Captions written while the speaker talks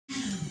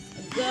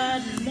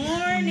Good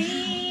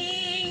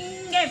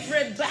morning,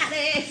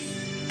 everybody.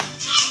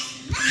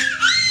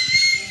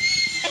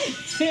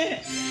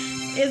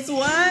 It's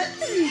what?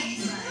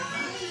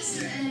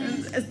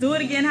 Let's do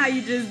it again how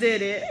you just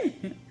did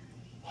it.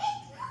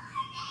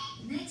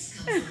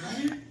 Next comes the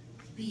letter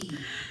B.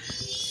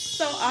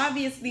 So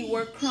obviously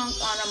we're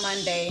crunk on a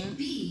Monday.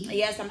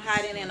 Yes, I'm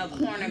hiding in a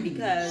corner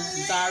because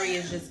Zari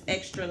is just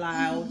extra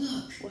loud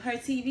with her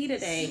TV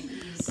today.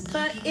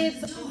 But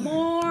it's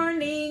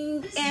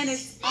morning and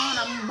it's on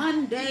a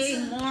Monday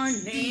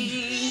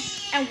morning.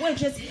 And we're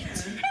just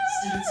There's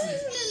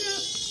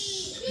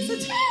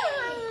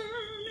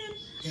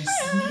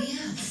somebody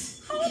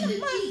else. on a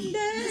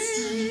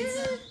Monday.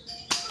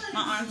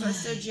 My arms are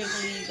still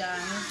jiggly, you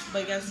guys.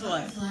 But guess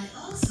what?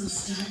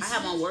 I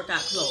have on workout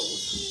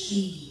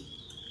clothes.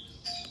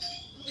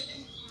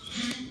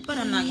 But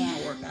I'm not going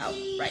to work out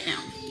right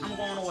now. I'm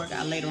going to work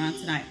out later on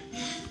tonight.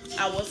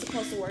 I was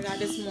supposed to work out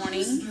this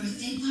morning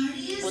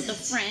with a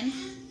friend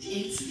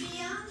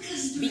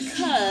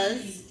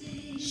because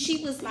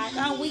she was like,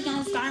 oh, we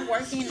going to start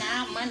working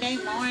out Monday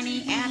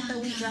morning after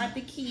we drop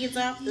the kids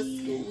off to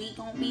school. We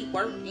going to be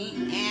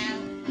working out.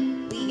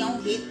 We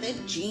going to hit the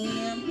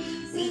gym.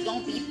 We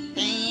going to be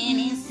thin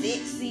and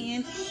sexy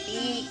and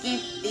thick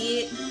and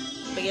fit.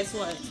 But guess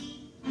what?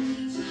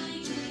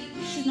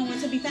 She's nowhere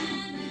to be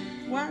found.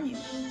 Where are you?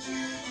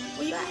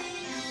 Where you at?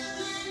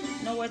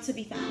 Nowhere to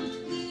be found.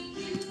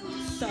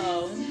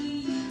 So,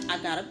 I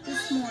got up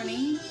this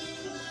morning,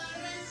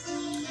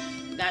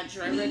 got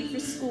Dre ready for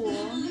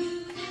school,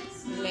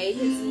 made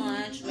his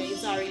lunch, made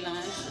Zari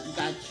lunch,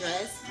 got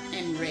dressed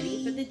and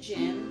ready for the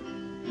gym,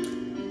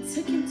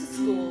 took him to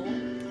school,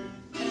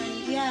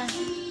 and yeah,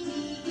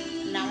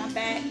 now I'm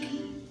back,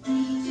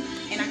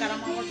 and I got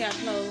on my workout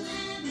clothes,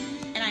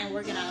 and I ain't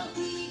working out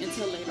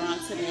until later on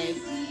today.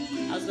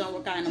 I was gonna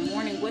work out in the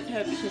morning with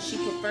her because she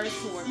prefers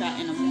to work out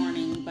in the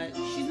morning, but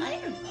she's not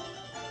here.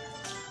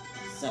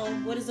 So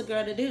what is a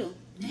girl to do?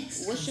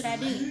 What should I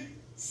do?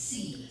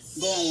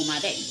 Go on with my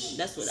day.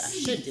 That's what I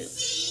should do,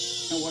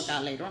 and work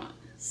out later on.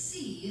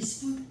 C is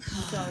for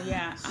car. So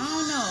yeah, I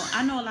don't know.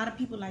 I know a lot of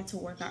people like to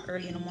work out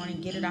early in the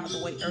morning, get it out the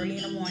way early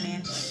in the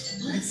morning.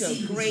 You feel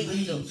great,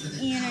 you feel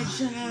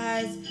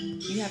energized,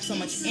 you have so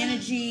much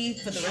energy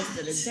for the rest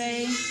of the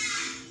day.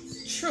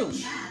 True.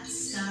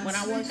 When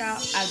I work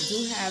out, I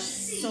do have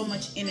so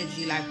much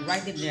energy, like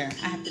right there.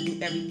 I have to do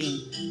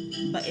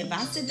everything. But if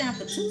I sit down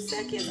for 2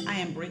 seconds, I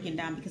am breaking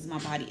down because my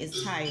body is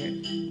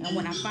tired. And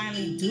when I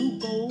finally do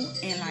go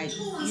and like,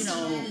 you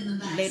know,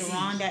 later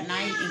on that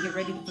night and get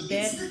ready for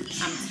bed,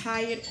 I'm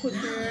tired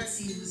quicker,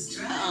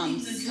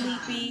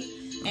 sleepy.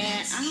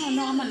 And I don't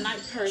know, I'm a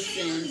night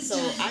person, so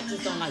I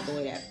just don't like the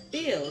way that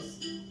feels.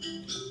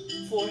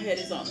 Forehead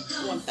is on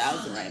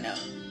 1,000 right now.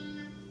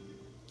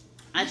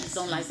 I just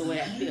don't like the way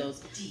that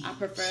feels. I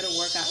prefer to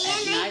work out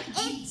at night.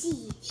 I'm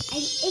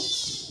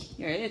itchy.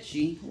 You're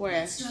itchy. Where?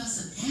 Let's draw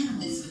some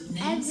animals with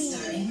names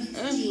starting with T.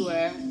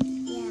 Everywhere.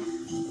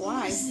 Yeah.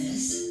 Why?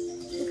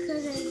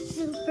 Because I'm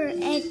super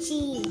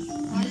itchy.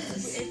 Why is it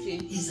so itchy?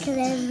 Because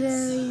I'm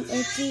really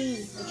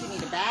itchy. But you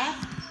need a bath?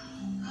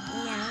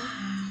 Yeah.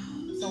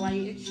 So why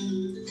you itchy?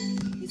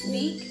 You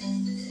sneak?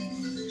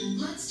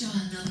 Let's draw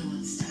another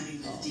one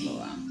starting with D. Oh,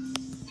 wow.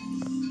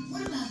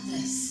 What about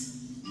this?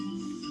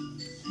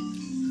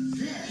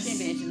 She ain't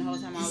been itching the whole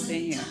time I've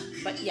been here.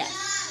 But yeah,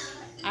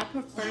 I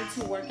prefer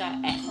to work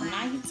out at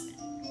night.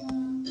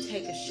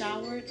 Take a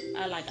shower.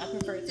 I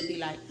prefer it to be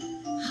like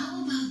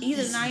How about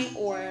either this night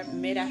or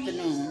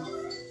mid-afternoon.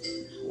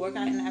 Work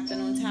out in the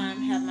afternoon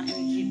time, have my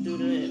energy do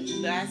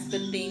that's the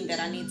thing that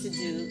I need to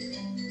do.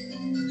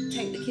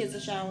 Take the kids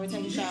a shower,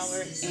 take a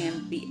shower,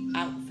 and be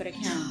out for the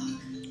count.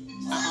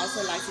 I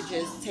also like to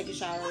just take a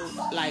shower,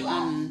 like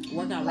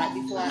work out right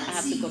before I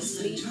have to go to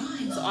sleep.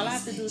 So all I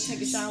have to do is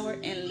take a shower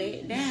and lay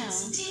it down,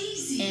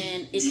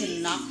 and it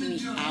can knock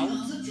me out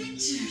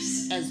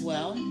as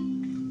well.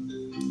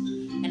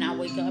 And I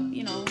wake up,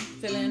 you know,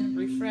 feeling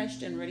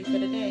refreshed and ready for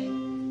the day.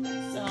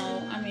 So,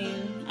 I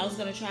mean, I was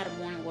going to try the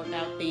morning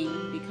workout thing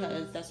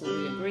because that's what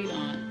we agreed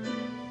on.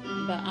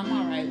 But I'm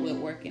all right with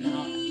working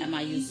out at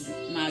my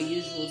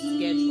usual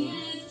schedule.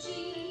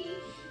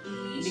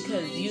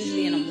 Because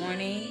usually in the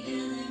morning,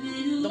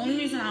 the only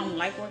reason I don't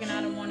like working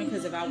out in the morning,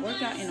 because if I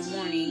work out in the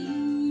morning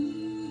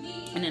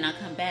and then I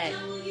come back,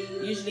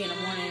 usually in the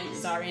morning,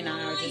 Zari and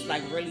I are just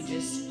like really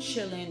just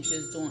chilling,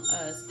 just doing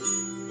us.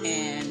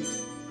 And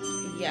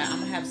yeah, I'm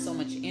gonna have so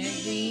much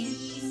energy,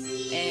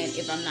 and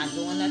if I'm not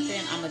doing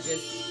nothing, I'm gonna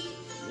just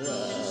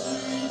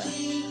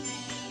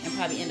and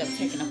probably end up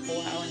taking a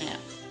 4-hour nap.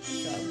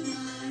 So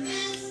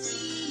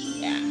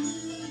yeah,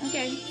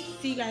 okay,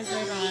 see you guys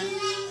later on.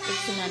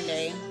 It's a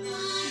Monday.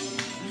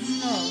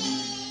 Oh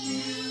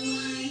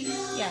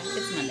yeah,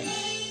 it's Monday.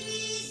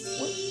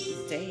 What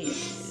day is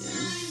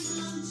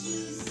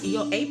it?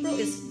 Yo, April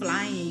is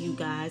flying, you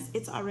guys.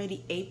 It's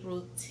already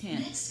April 10th.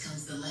 Next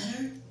comes the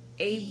letter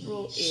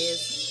April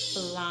is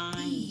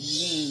flying.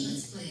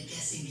 Let's play a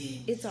guessing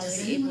game. It's Does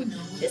already anyone April.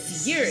 know what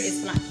This year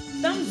is flying.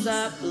 Thumbs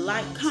up,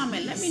 like,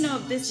 comment. Let me know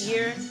if this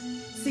year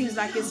seems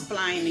like it's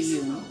flying to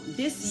you.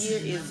 This year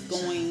is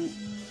going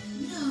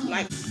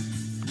like,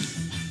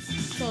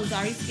 so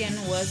Zari's skin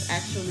was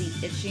actually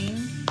itching.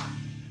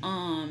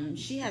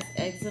 She has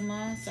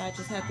eczema, so I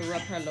just had to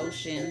rub her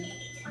lotion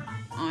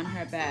on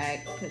her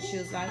back because she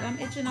was like, I'm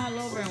itching all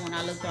over. And when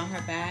I looked on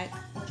her back,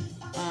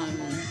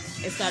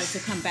 it started to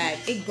come back.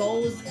 It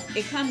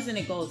comes and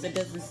it goes, it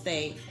doesn't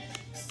stay.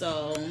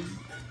 So,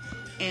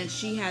 and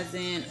she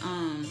hasn't,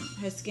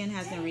 her skin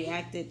hasn't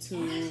reacted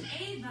to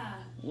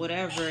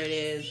whatever it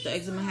is. The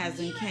eczema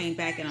hasn't came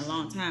back in a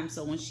long time,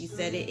 so when she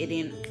said it, it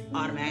didn't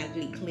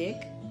automatically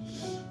click.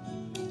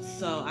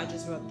 So I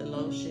just rubbed the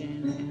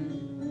lotion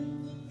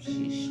and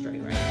she's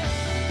straight right now.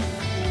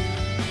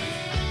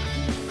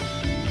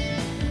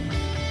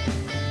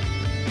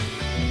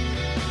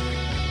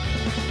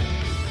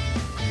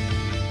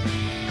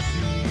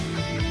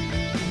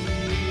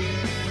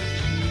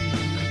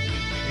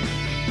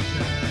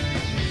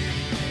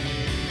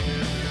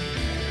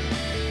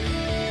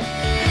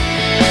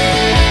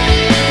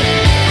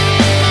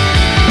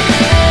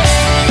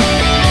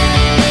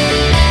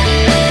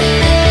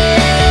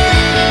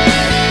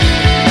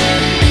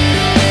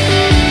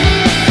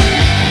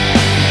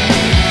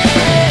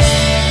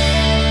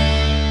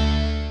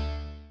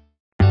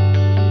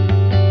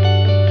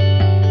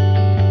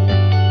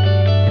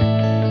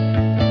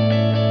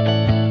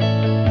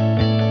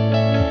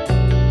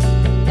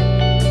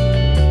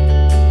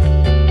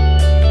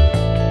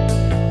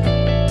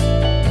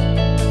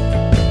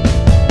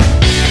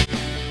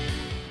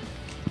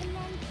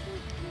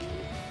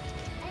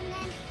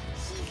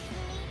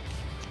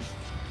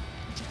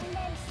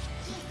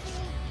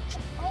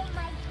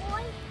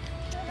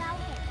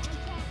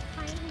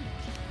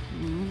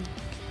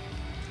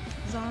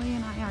 Zari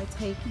and I are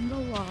taking a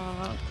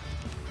walk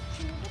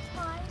To the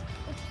park.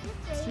 It's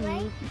this way,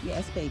 right?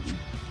 Yes, baby.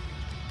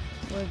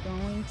 We're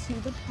going to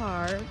the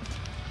park.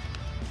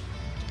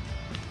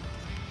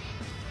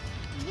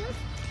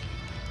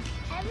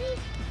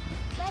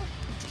 Like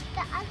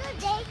the other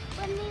day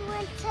when we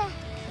went to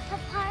the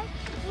park,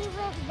 we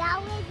went that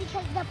way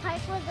because the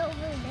park was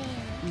over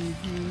there.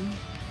 Mm-hmm.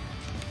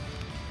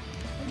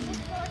 We're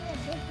just going a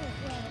different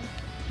way.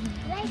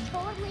 And I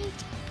totally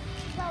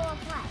go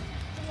apart.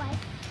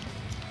 Like,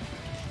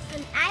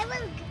 and I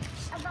was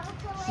about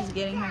to lay She's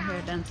getting her down,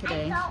 hair done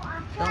today. I fell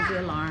off Don't be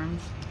that. alarmed.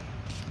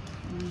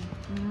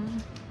 Mm-hmm.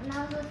 And I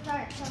was going to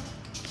start to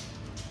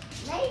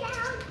lay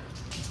down,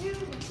 do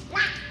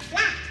blah,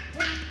 blah,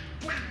 blah,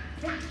 blah,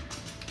 blah.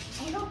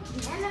 I hope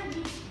none of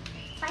these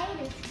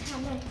spiders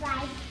come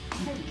inside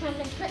and come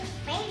and put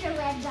spider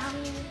webs on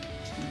me.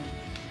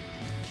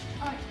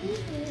 Or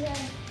eat me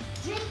or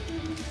drink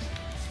me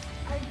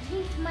or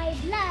drink my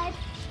blood.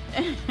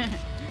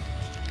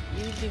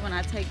 Usually when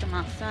I take them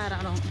outside,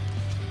 I don't,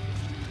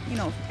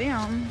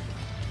 film.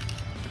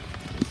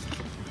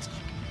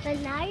 But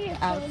now you're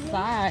filming.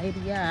 Outside,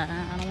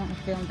 yeah. I don't want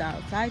to film the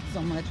outside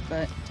so much,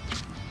 but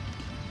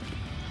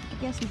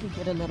I guess we could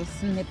get a little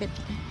snippet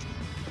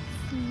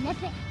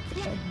Snip it.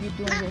 of you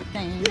doing your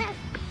thing. Snip,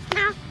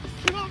 snap,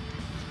 snip.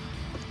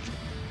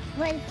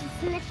 When it's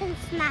snip and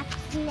snap,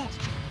 snip.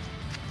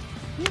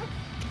 Snip,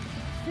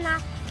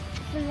 snap,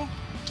 snip.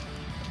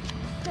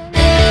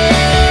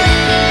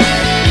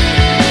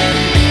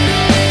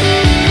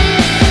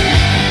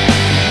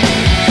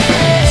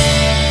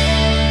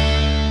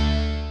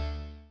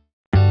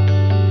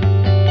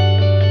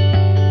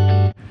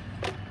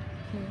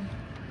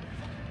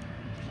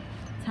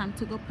 Time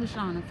to go push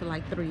on for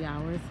like 3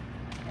 hours.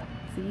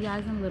 See you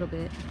guys in a little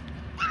bit.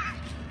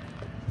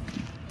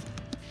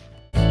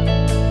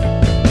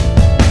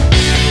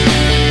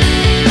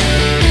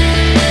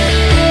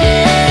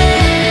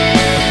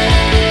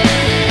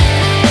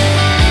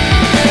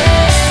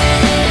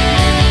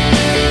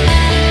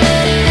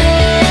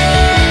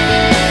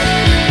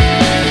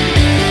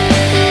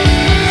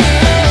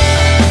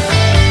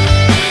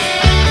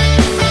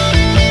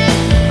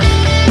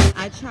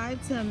 I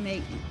tried to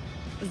make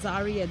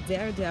Zari a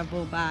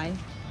daredevil by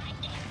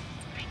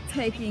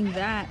taking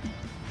that.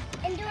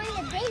 And doing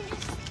a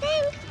dangerous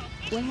thing.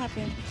 What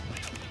happened?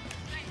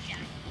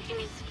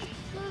 It's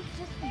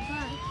just a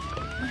bug.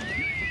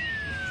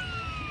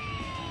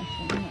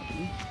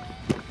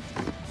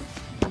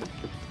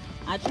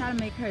 I try to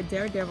make her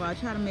daredevil. I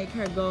try to make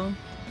her go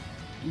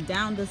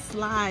down the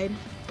slide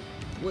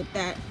with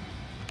that.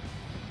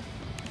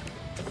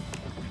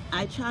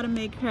 I try to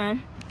make her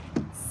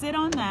sit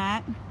on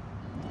that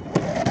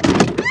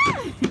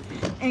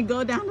and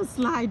go down the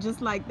slide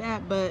just like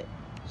that, but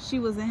she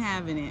wasn't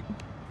having it.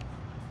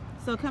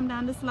 So come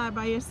down the slide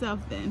by yourself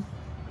then.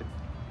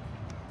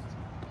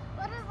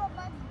 What if a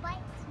bug bites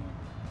me?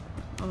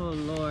 Oh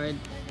Lord. There's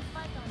a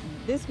bug on me.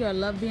 This girl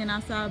loves being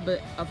outside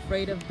but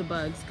afraid of the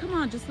bugs. Come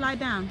on, just slide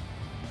down.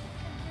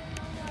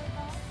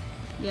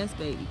 Yes,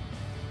 baby.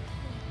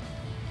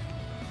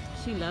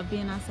 She loves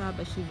being outside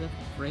but she's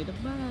afraid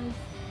of bugs.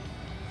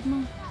 Come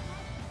on.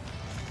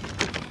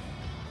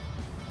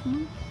 Come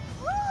on.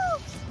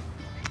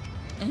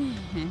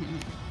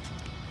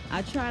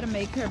 I try to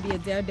make her be a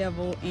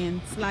daredevil and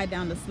slide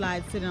down the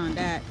slide, sitting on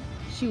that.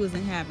 she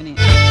wasn't having it.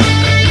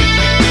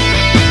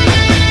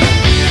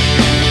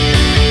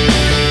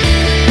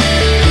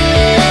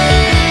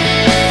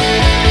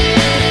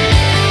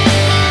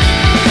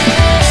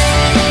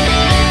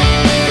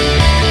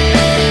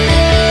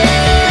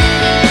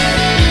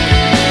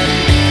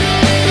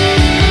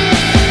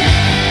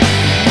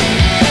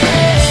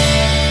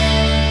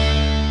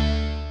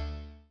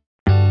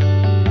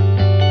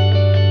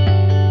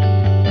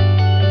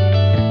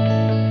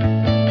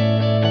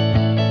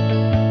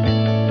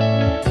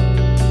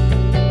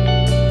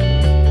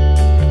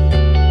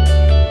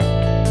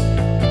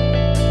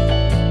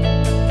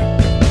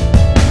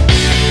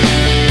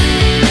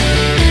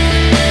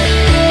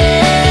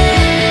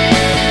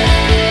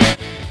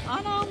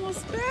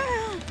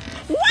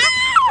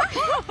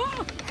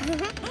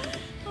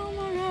 Oh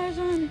my gosh,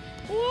 honey.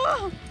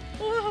 Whoa,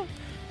 whoa.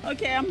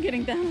 Okay, I'm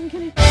getting down. I'm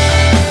getting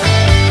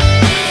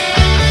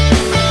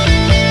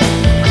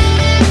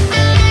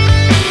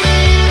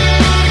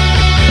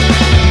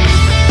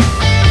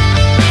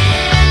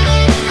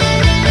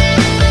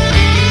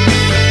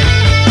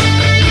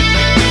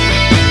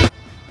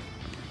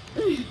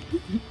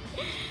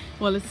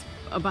Well, it's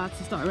about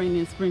to start raining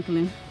and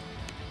sprinkling.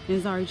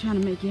 And Zari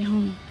trying to make it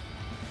home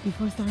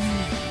before it starts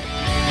raining.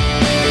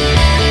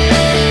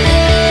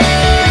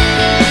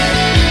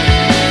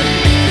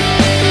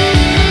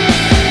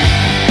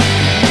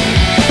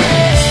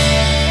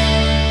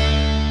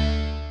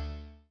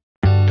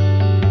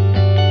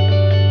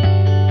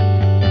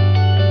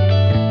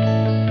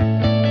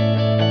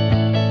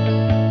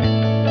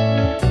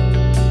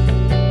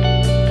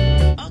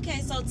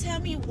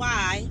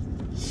 Why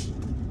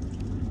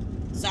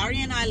Zari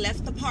and I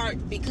left the park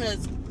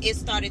because it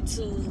started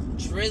to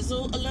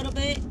drizzle a little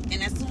bit,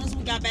 and as soon as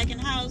we got back in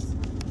the house,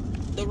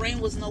 the rain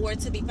was nowhere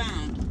to be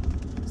found.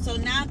 So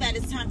now that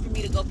it's time for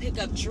me to go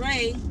pick up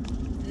Dre,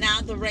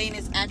 now the rain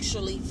is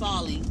actually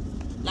falling.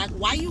 Like,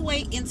 why you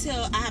wait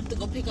until I have to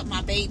go pick up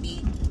my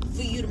baby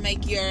for you to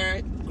make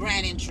your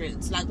grand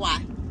entrance? Like,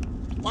 why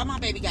my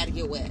baby gotta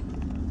get wet?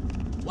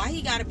 Why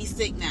he gotta be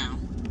sick now?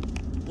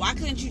 Why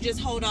couldn't you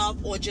just hold off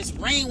or just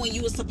rain when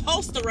you were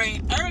supposed to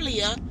rain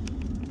earlier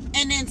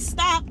and then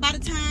stop by the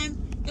time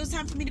it was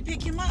time for me to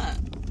pick him up?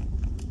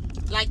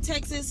 Like,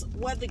 Texas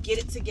weather, get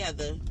it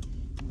together.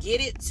 Get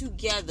it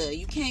together.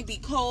 You can't be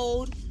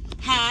cold,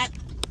 hot,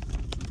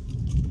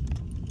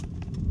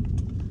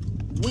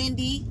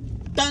 windy,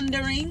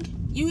 thundering.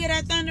 You hear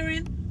that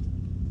thundering?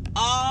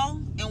 All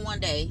in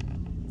one day.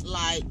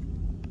 Like,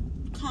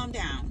 calm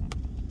down.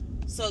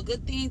 So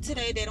good thing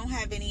today they don't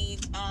have any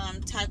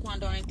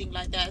taekwondo or anything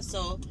like that.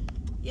 So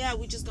yeah,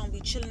 we're just gonna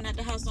be chilling at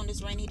the house on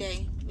this rainy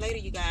day. Later,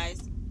 you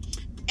guys.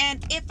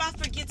 And if I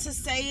forget to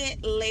say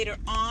it later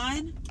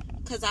on,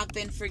 because I've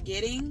been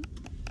forgetting,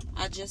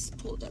 I just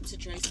pulled up to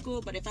Dre's school.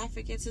 But if I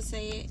forget to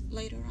say it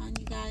later on,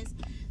 you guys,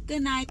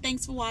 good night.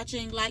 Thanks for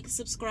watching. Like,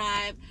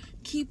 subscribe,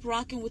 keep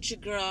rocking with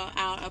your girl.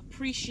 I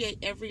appreciate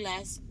every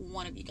last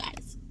one of you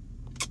guys.